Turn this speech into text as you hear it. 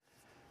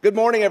Good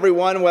morning,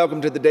 everyone.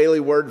 Welcome to the Daily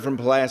Word from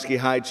Pulaski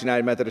Heights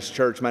United Methodist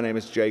Church. My name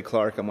is Jay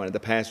Clark. I'm one of the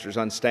pastors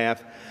on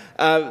staff.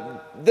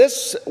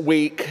 This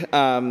week,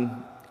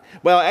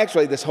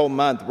 this whole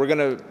month,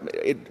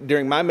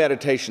 during my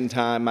meditation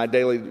time, my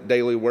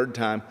daily Word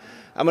time,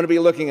 I'm going to be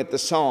looking at the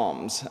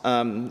Psalms.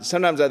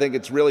 Sometimes I think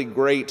it's really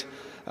great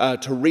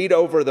to read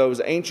over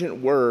those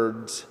ancient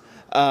words,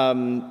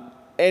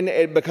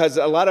 because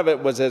a lot of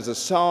it was as a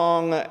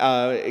song,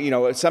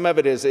 some of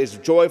it is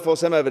joyful,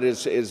 some of it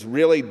is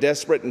really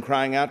desperate and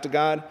crying out to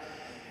God.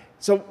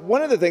 So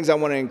one of the things I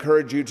want to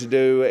encourage you to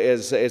do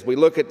is, as we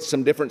look at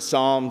some different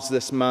Psalms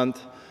this month,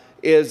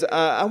 is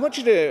I want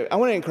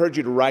to encourage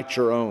you to write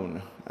your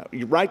own.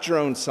 Write your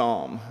own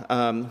Psalm,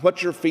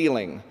 what you're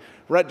feeling.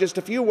 Write just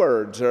a few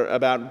words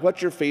about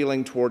what you're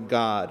feeling toward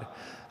God.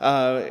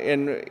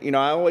 I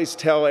always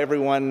tell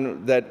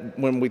everyone that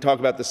when we talk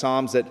about the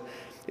Psalms that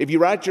if you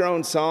write your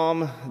own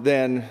psalm,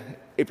 then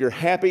if you're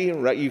happy,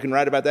 you can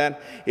write about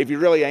that. If you're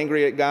really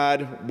angry at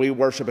God, we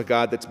worship a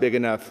God that's big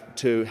enough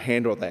to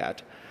handle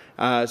that.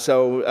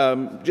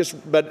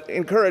 But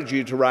encourage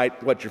you to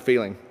write what you're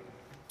feeling.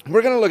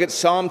 We're going to look at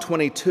Psalm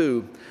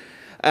 22,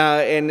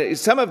 and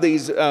some of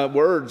these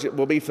words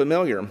will be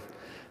familiar.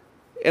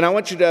 And I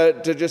want you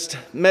to just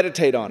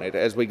meditate on it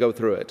as we go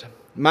through it.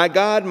 My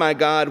God,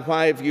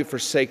 why have you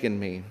forsaken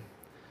me?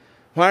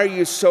 Why are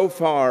you so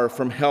far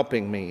from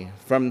helping me,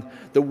 from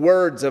the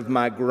words of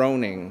my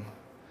groaning?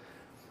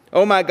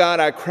 Oh my God,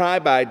 I cry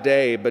by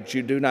day, but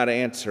you do not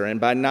answer, and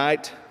by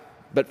night,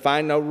 but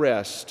find no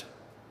rest.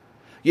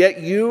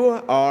 Yet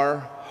you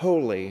are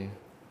holy,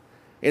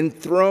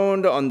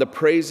 enthroned on the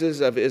praises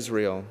of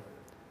Israel.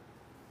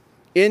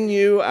 In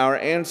you our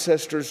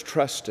ancestors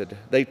trusted.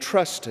 They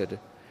trusted,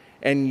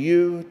 and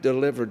you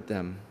delivered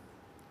them.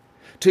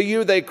 To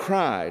you they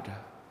cried,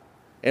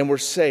 and were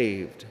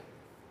saved.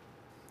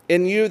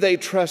 In you they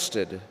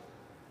trusted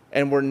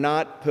and were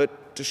not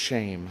put to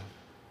shame.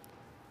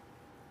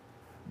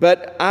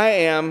 But I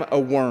am a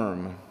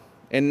worm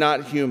and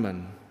not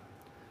human,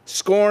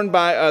 scorned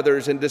by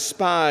others and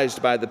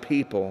despised by the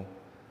people.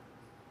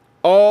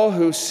 All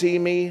who see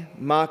me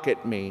mock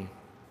at me.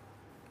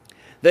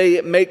 They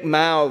make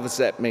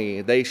mouths at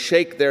me. They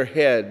shake their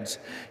heads.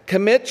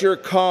 Commit your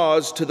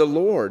cause to the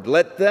Lord.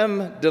 Let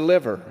them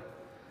deliver.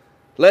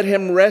 Let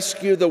him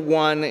rescue the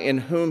one in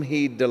whom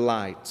he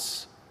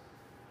delights.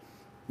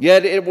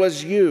 Yet it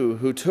was you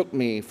who took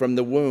me from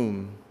the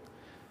womb.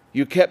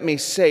 You kept me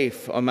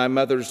safe on my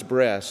mother's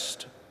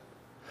breast.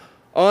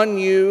 On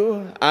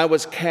you I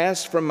was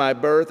cast from my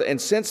birth, and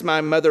since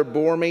my mother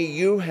bore me,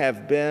 you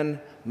have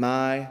been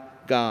my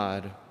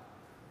God.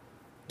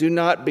 Do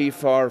not be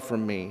far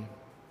from me,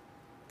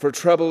 for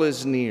trouble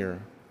is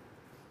near,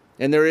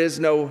 and there is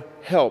no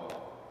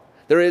help.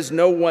 There is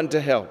no one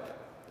to help.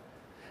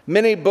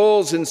 Many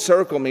bulls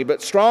encircle me,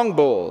 but strong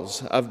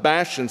bulls of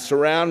Bashan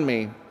surround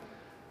me.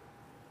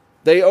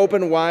 They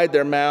open wide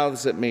their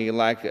mouths at me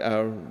like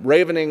a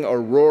ravening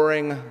or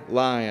roaring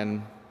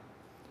lion.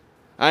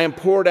 I am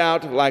poured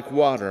out like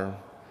water,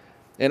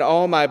 and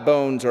all my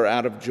bones are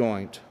out of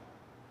joint.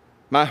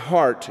 My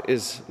heart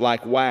is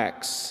like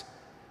wax.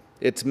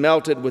 It's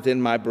melted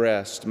within my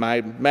breast. My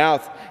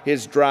mouth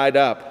is dried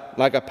up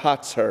like a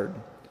potsherd,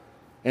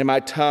 and my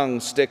tongue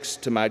sticks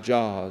to my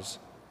jaws.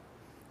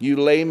 You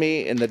lay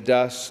me in the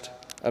dust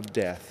of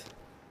death.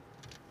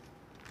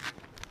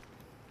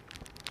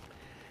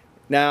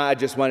 Now I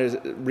just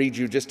want to read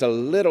you just a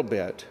little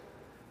bit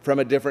from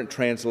a different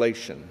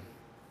translation.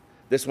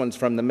 This one's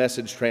from the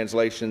Message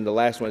translation. The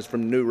last one is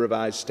from New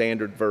Revised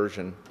Standard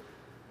Version.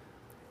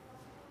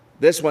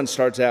 This one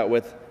starts out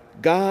with,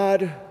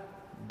 God,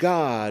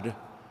 God,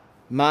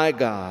 my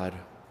God,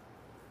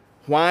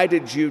 why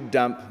did you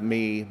dump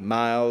me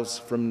miles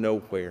from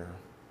nowhere?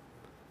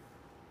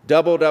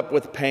 Doubled up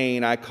with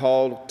pain, I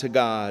called to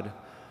God.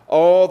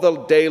 All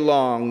the day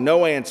long,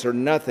 no answer,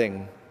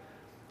 nothing.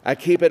 I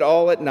keep it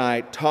all at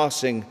night,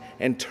 tossing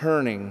and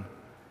turning.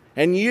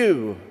 And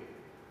you,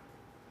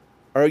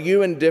 are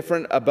you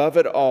indifferent above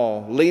it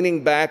all,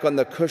 leaning back on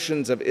the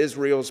cushions of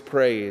Israel's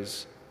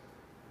praise?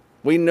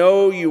 We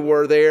know you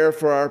were there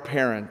for our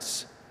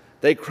parents.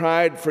 They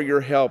cried for your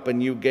help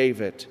and you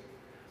gave it.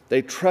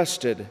 They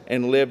trusted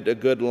and lived a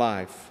good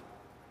life.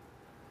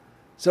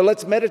 So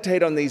let's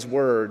meditate on these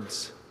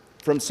words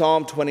from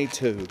Psalm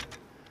 22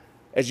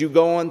 as you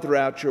go on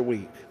throughout your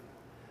week.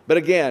 But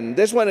again,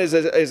 this one is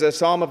a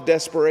psalm of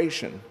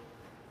desperation.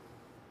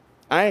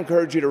 I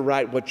encourage you to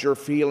write what you're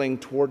feeling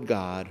toward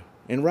God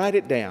and write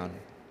it down,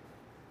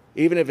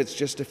 even if it's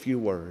just a few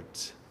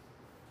words.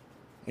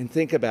 And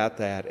think about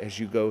that as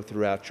you go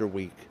throughout your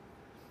week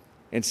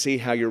and see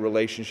how your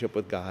relationship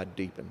with God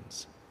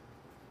deepens.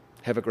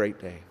 Have a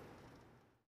great day.